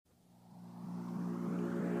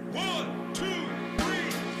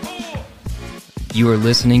You are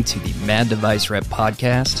listening to the Mad Device Rep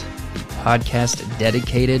podcast, the podcast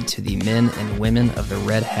dedicated to the men and women of the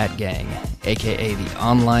Red Hat Gang, aka the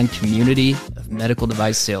online community of medical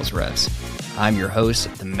device sales reps. I'm your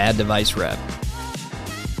host, the Mad Device Rep.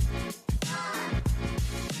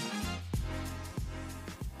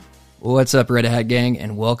 What's up, Red Hat Gang,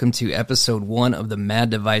 and welcome to episode 1 of the Mad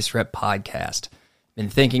Device Rep podcast. Been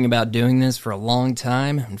thinking about doing this for a long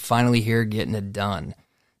time, and finally here getting it done.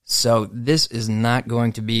 So this is not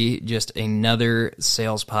going to be just another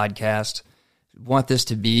sales podcast. I want this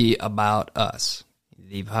to be about us,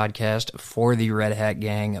 the podcast for the Red Hat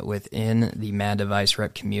Gang within the Mad Device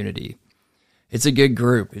Rep community. It's a good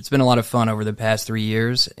group. It's been a lot of fun over the past 3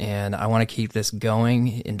 years, and I want to keep this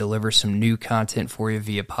going and deliver some new content for you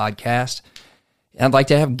via podcast. And I'd like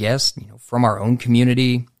to have guests, from our own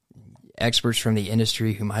community, experts from the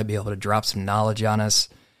industry who might be able to drop some knowledge on us.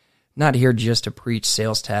 Not here just to preach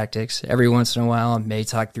sales tactics. Every once in a while, I may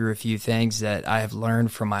talk through a few things that I have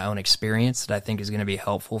learned from my own experience that I think is going to be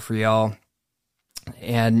helpful for y'all.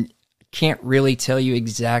 And can't really tell you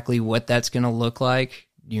exactly what that's going to look like.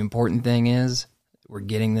 The important thing is we're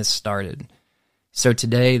getting this started. So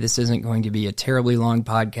today, this isn't going to be a terribly long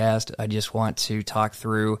podcast. I just want to talk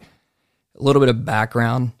through a little bit of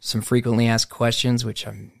background, some frequently asked questions, which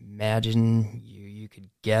I imagine you could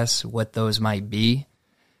guess what those might be.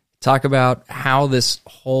 Talk about how this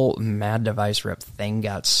whole Mad Device Rep thing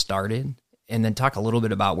got started, and then talk a little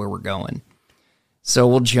bit about where we're going. So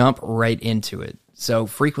we'll jump right into it. So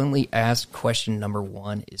frequently asked question number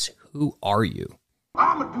 1 is, who are you?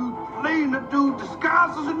 I'm a dude playing a dude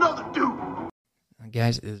disguised as another dude.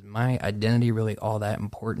 Guys, is my identity really all that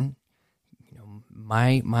important?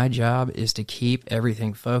 My job is to keep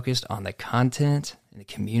everything focused on the content and the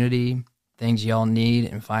community, things y'all need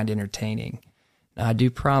and find entertaining. Now, I do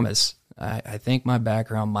promise, I think my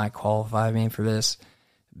background might qualify me for this.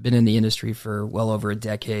 Been in the industry for well over a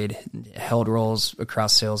decade, held roles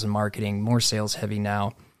across sales and marketing, more sales heavy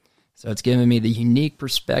now. So it's given me the unique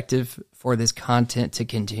perspective for this content to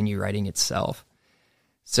continue writing itself.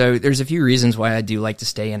 So there's a few reasons why I do like to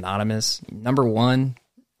stay anonymous. Number 1,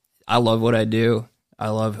 I love what I do. I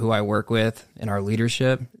love who I work with and our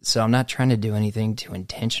leadership. So I'm not trying to do anything to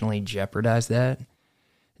intentionally jeopardize that.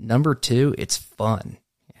 Number 2, it's fun.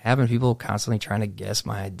 Having people constantly trying to guess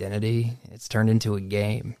my identity, it's turned into a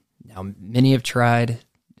game. Now, many have tried.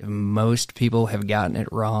 Most people have gotten it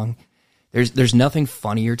wrong. There's nothing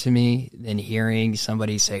funnier to me than hearing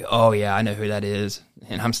somebody say, "Oh yeah, I know who that is,"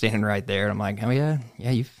 and I'm standing right there, and I'm like, "Oh yeah,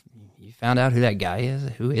 you found out who that guy is?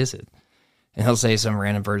 Who is it?" And he'll say some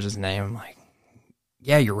random person's name. I'm like,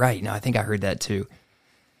 "Yeah, you're right. No, I think I heard that too."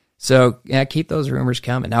 So yeah, keep those rumors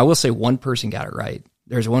coming. Now, I will say one person got it right.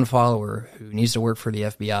 There's one follower who needs to work for the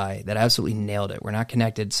FBI that absolutely nailed it. We're not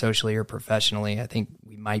connected socially or professionally. I think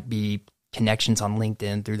we might be connections on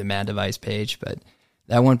LinkedIn through the Mad Device page, but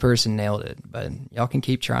that one person nailed it. But y'all can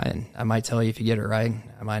keep trying. I might tell you if you get it right.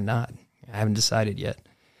 I might not. I haven't decided yet.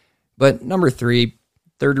 But number 3,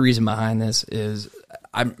 third reason behind this is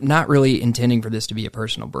I'm not really intending for this to be a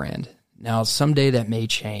personal brand. Now, someday that may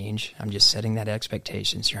change. I'm just setting that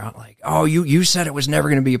expectation. So you're not like, "Oh, you said it was never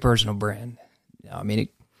going to be a personal brand." I mean, it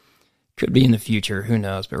could be in the future. Who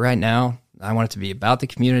knows? But right now, I want it to be about the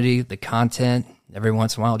community, the content. Every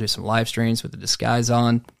once in a while, I'll do some live streams with the disguise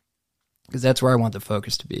on, because that's where I want the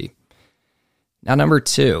focus to be. Now, number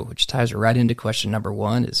 2, which ties right into question number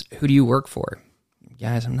 1, is who do you work for?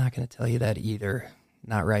 Guys, I'm not going to tell you that either.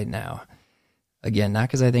 Not right now. Again, not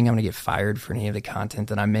because I think I'm going to get fired for any of the content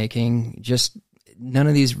that I'm making. Just none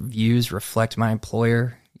of these views reflect my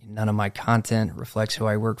employer. None of my content reflects who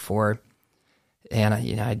I work for. And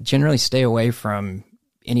I generally stay away from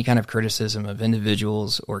any kind of criticism of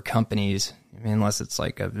individuals or companies, unless it's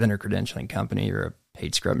like a vendor credentialing company or a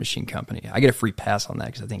paid scrub machine company. I get a free pass on that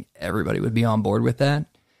because I think everybody would be on board with that.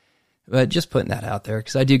 But just putting that out there,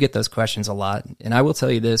 because I do get those questions a lot. And I will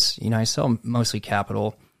tell you this, I sell mostly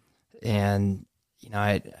capital, and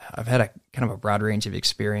I've had a kind of a broad range of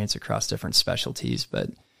experience across different specialties. But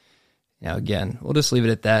again, we'll just leave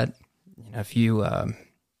it at that.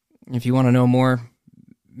 If you want to know more,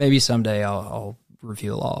 maybe someday I'll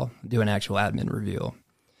reveal all, do an actual admin reveal.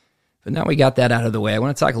 But now we got that out of the way, I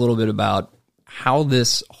want to talk a little bit about how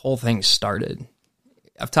this whole thing started.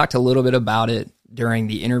 I've talked a little bit about it during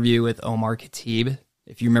the interview with Omar Khatib.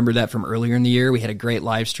 If you remember that from earlier in the year, we had a great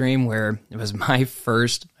live stream where it was my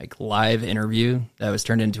first live interview that was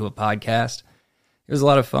turned into a podcast. It was a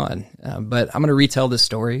lot of fun, but I'm going to retell this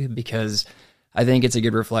story because I think it's a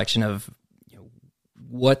good reflection of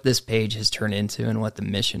what this page has turned into and what the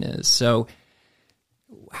mission is. So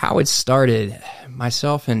how it started,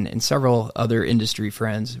 myself and several other industry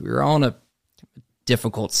friends, we were all in a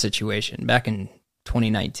difficult situation back in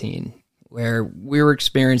 2019 where we were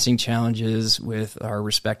experiencing challenges with our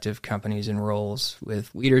respective companies and roles,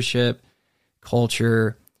 with leadership,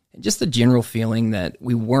 culture, and just the general feeling that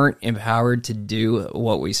we weren't empowered to do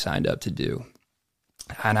what we signed up to do.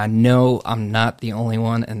 And I know I'm not the only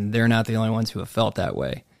one, and they're not the only ones who have felt that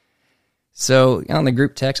way. So on the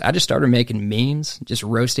group text, I just started making memes, just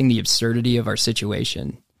roasting the absurdity of our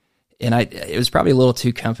situation. And it was probably a little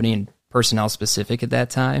too company and personnel specific at that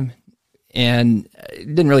time. And I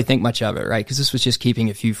didn't really think much of it, right? Because this was just keeping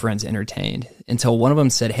a few friends entertained until one of them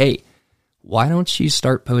said, hey, why don't you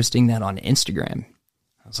start posting that on Instagram?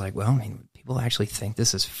 I was like, well, I mean, people actually think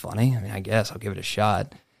this is funny. I mean, I guess I'll give it a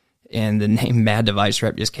shot. And the name Mad Device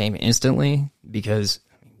Rep just came instantly because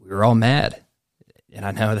we were all mad. And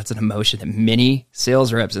I know that's an emotion that many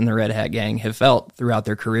sales reps in the Red Hat gang have felt throughout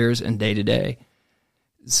their careers and day to day.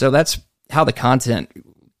 So that's how the content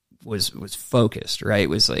was focused, right? It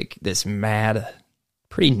was like this mad,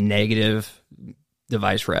 pretty negative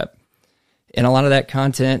device rep. And a lot of that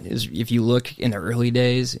content is, if you look in the early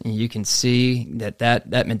days, you can see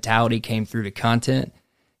that mentality came through the content.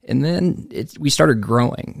 And then we started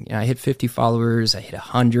growing. I hit 50 followers, I hit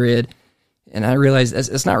 100, and I realized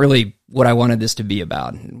that's not really what I wanted this to be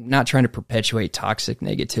about. I'm not trying to perpetuate toxic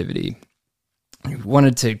negativity. I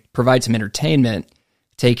wanted to provide some entertainment,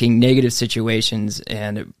 taking negative situations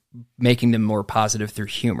and making them more positive through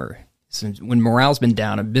humor. So when morale's been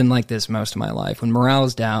down, I've been like this most of my life. When morale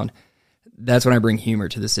is down, that's when I bring humor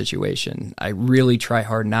to the situation. I really try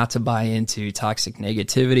hard not to buy into toxic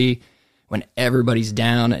negativity when everybody's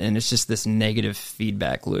down, and it's just this negative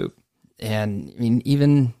feedback loop. And I mean,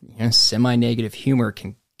 even semi-negative humor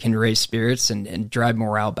can raise spirits and drive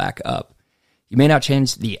morale back up. You may not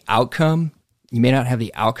change the outcome, you may not have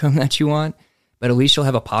the outcome that you want, but at least you'll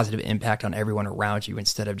have a positive impact on everyone around you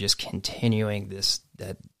instead of just continuing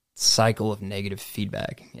that cycle of negative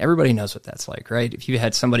feedback. Everybody knows what that's like, right? If you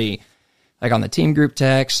had somebody like on the team group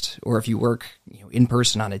text, or if you work in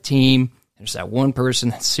person on a team, there's that one person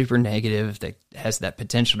that's super negative that has that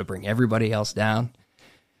potential to bring everybody else down.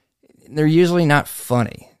 They're usually not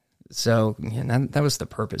funny. So that was the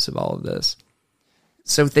purpose of all of this.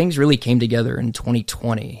 So things really came together in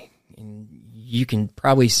 2020. And you can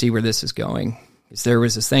probably see where this is going. There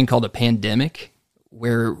was this thing called a pandemic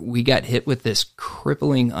where we got hit with this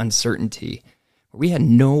crippling uncertainty. We had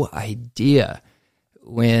no idea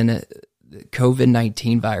when the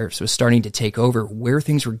COVID-19 virus was starting to take over where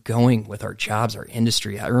things were going with our jobs, our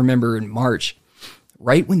industry. I remember in March,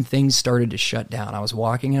 right when things started to shut down, I was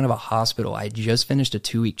walking out of a hospital. I had just finished a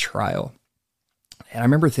 2-week trial. And I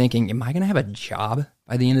remember thinking, am I going to have a job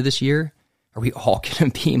by the end of this year? Are we all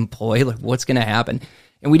going to be employed? Like, what's going to happen?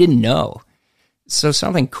 And we didn't know. So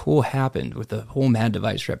something cool happened with the whole Mad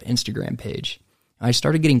Device Rep Instagram page. I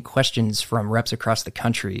started getting questions from reps across the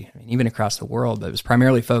country, even across the world, but it was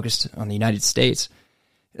primarily focused on the United States.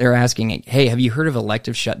 They're asking, hey, have you heard of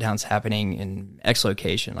elective shutdowns happening in X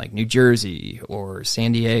location, like New Jersey or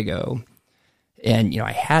San Diego? And,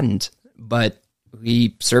 I hadn't, but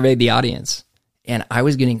we surveyed the audience, and I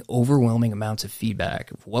was getting overwhelming amounts of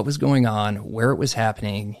feedback of what was going on, where it was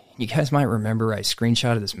happening. You guys might remember I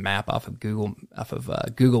screenshotted this map off of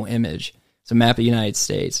Google Image. It's a map of the United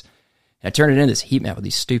States. And I turned it into this heat map with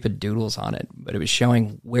these stupid doodles on it, but it was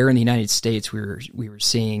showing where in the United States we were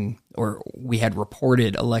seeing, or we had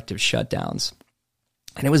reported elective shutdowns.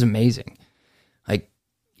 And it was amazing. Like,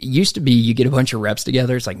 it used to be you get a bunch of reps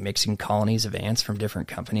together. It's like mixing colonies of ants from different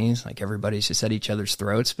companies. Like, everybody's just at each other's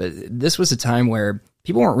throats. But this was a time where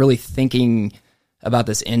people weren't really thinking about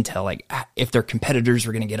this intel. Like, if their competitors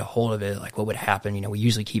were going to get a hold of it, like what would happen? We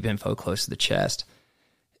usually keep info close to the chest.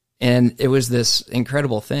 And it was this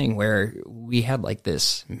incredible thing where we had like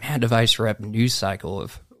this Mad Device Rep news cycle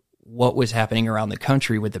of what was happening around the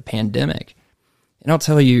country with the pandemic. And I'll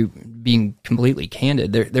tell you, being completely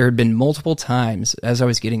candid, there had been multiple times as I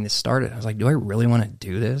was getting this started, I was like, do I really want to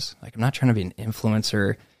do this? Like, I'm not trying to be an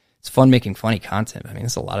influencer. It's fun making funny content. I mean,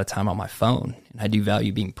 it's a lot of time on my phone, and I do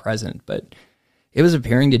value being present, but it was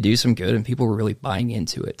appearing to do some good, and people were really buying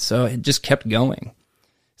into it. So it just kept going.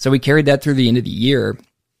 So we carried that through the end of the year.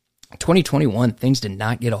 2021, things did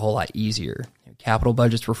not get a whole lot easier. Capital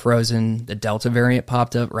budgets were frozen. The Delta variant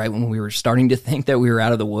popped up right when we were starting to think that we were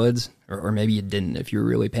out of the woods, or maybe you didn't if you were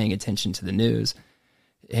really paying attention to the news.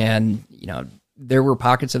 And, there were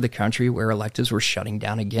pockets of the country where electives were shutting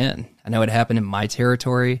down again. I know it happened in my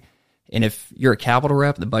territory. And if you're a capital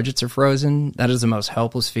rep, the budgets are frozen. That is the most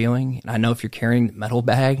helpless feeling. And I know if you're carrying the metal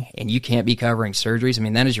bag and you can't be covering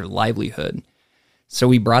surgeries, that is your livelihood. So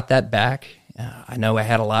we brought that back. I know I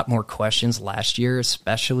had a lot more questions last year,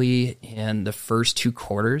 especially in the first 2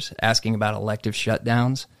 quarters, asking about elective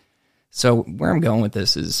shutdowns. So where I'm going with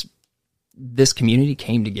this is this community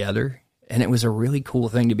came together, and it was a really cool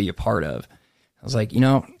thing to be a part of. I was like,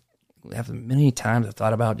 after many times I've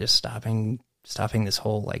thought about just stopping this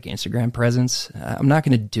whole like Instagram presence. I'm not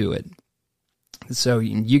going to do it. So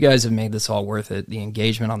you guys have made this all worth it. The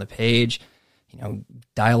engagement on the page,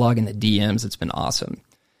 dialogue in the DMs, it's been awesome.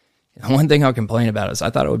 One thing I'll complain about is I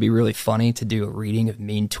thought it would be really funny to do a reading of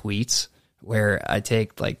mean tweets where I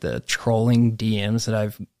take like the trolling DMs that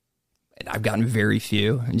I've gotten very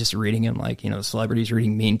few and just reading them like, celebrities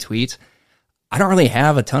reading mean tweets. I don't really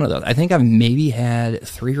have a ton of those. I think I've maybe had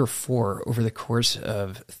 3 or 4 over the course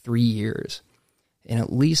of 3 years. And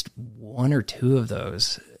at least 1 or 2 of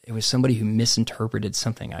those, it was somebody who misinterpreted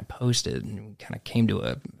something I posted and kind of came to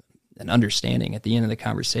an understanding at the end of the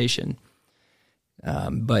conversation.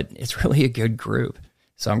 But it's really a good group.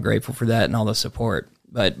 So I'm grateful for that and all the support.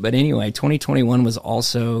 But anyway, 2021 was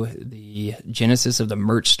also the genesis of the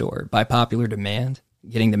merch store by popular demand,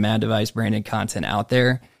 getting the Mad Device branded content out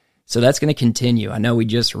there. So that's going to continue. I know we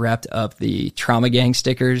just wrapped up the Trauma Gang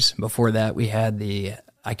stickers. Before that, we had the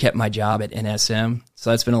I Kept My Job at NSM.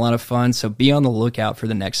 So that's been a lot of fun. So be on the lookout for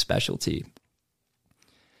the next specialty.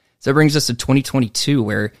 So that brings us to 2022,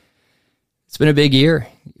 where it's been a big year.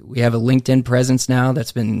 We have a LinkedIn presence now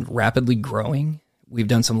that's been rapidly growing. We've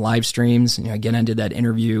done some live streams. Again, I did that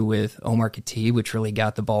interview with Omar Khatib, which really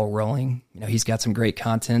got the ball rolling. He's got some great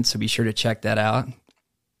content, so be sure to check that out.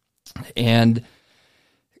 And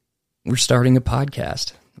we're starting a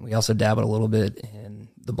podcast. We also dabbled a little bit in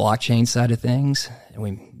the blockchain side of things, and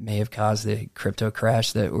we may have caused the crypto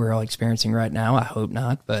crash that we're all experiencing right now. I hope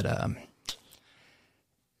not, but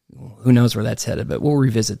who knows where that's headed, but we'll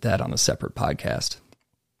revisit that on a separate podcast.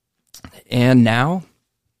 And now,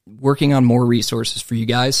 working on more resources for you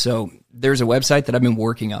guys. So there's a website that I've been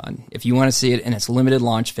working on. If you want to see it in its limited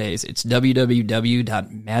launch phase, it's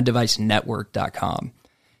www.maddevicenetwork.com.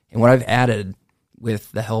 And what I've added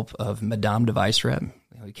with the help of Madame Device Rep,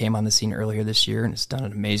 who came on the scene earlier this year and has done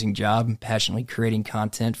an amazing job passionately creating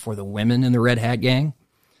content for the women in the Red Hat Gang.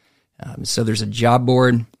 So there's a job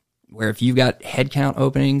board where if you've got headcount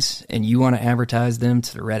openings and you want to advertise them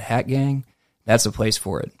to the Red Hat Gang, that's a place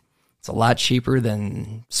for it. It's a lot cheaper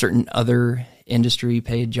than certain other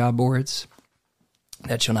industry-paid job boards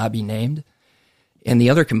that shall not be named. And the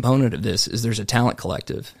other component of this is there's a talent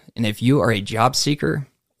collective. And if you are a job seeker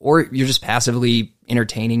or you're just passively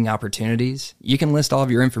entertaining opportunities, you can list all of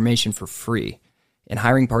your information for free. And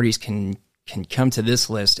hiring parties can come to this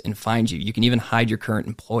list and find you. You can even hide your current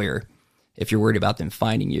employer if you're worried about them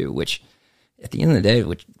finding you, which at the end of the day,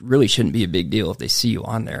 which really shouldn't be a big deal if they see you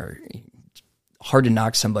on there. Hard to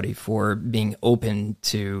knock somebody for being open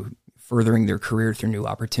to furthering their career through new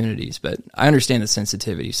opportunities, but I understand the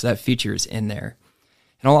sensitivity, so that feature is in there.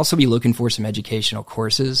 And I'll also be looking for some educational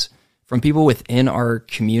courses from people within our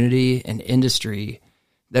community and industry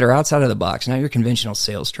that are outside of the box, not your conventional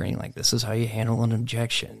sales training, like this is how you handle an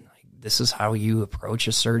objection, like this is how you approach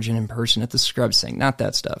a surgeon in person at the scrub sink, not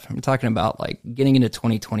that stuff. I'm talking about like getting into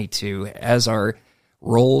 2022 as our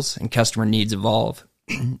roles and customer needs evolve.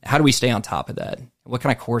 How do we stay on top of that? What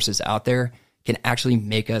kind of courses out there can actually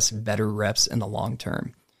make us better reps in the long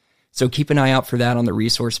term? So keep an eye out for that on the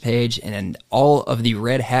resource page, and all of the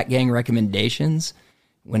Red Hat Gang recommendations.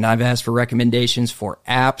 When I've asked for recommendations for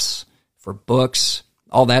apps, for books,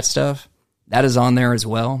 all that stuff, that is on there as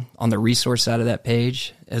well on the resource side of that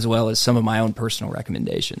page, as well as some of my own personal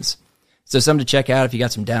recommendations. So something to check out if you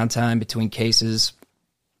got some downtime between cases.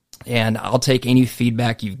 And I'll take any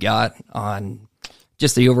feedback you've got on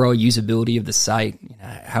just the overall usability of the site,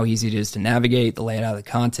 how easy it is to navigate, the layout of the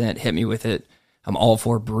content. Hit me with it. I'm all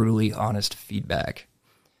for brutally honest feedback.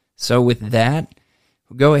 So with that,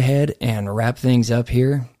 we'll go ahead and wrap things up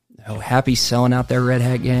here. Happy selling out there, Red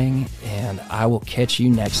Hat Gang, and I will catch you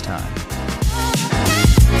next time.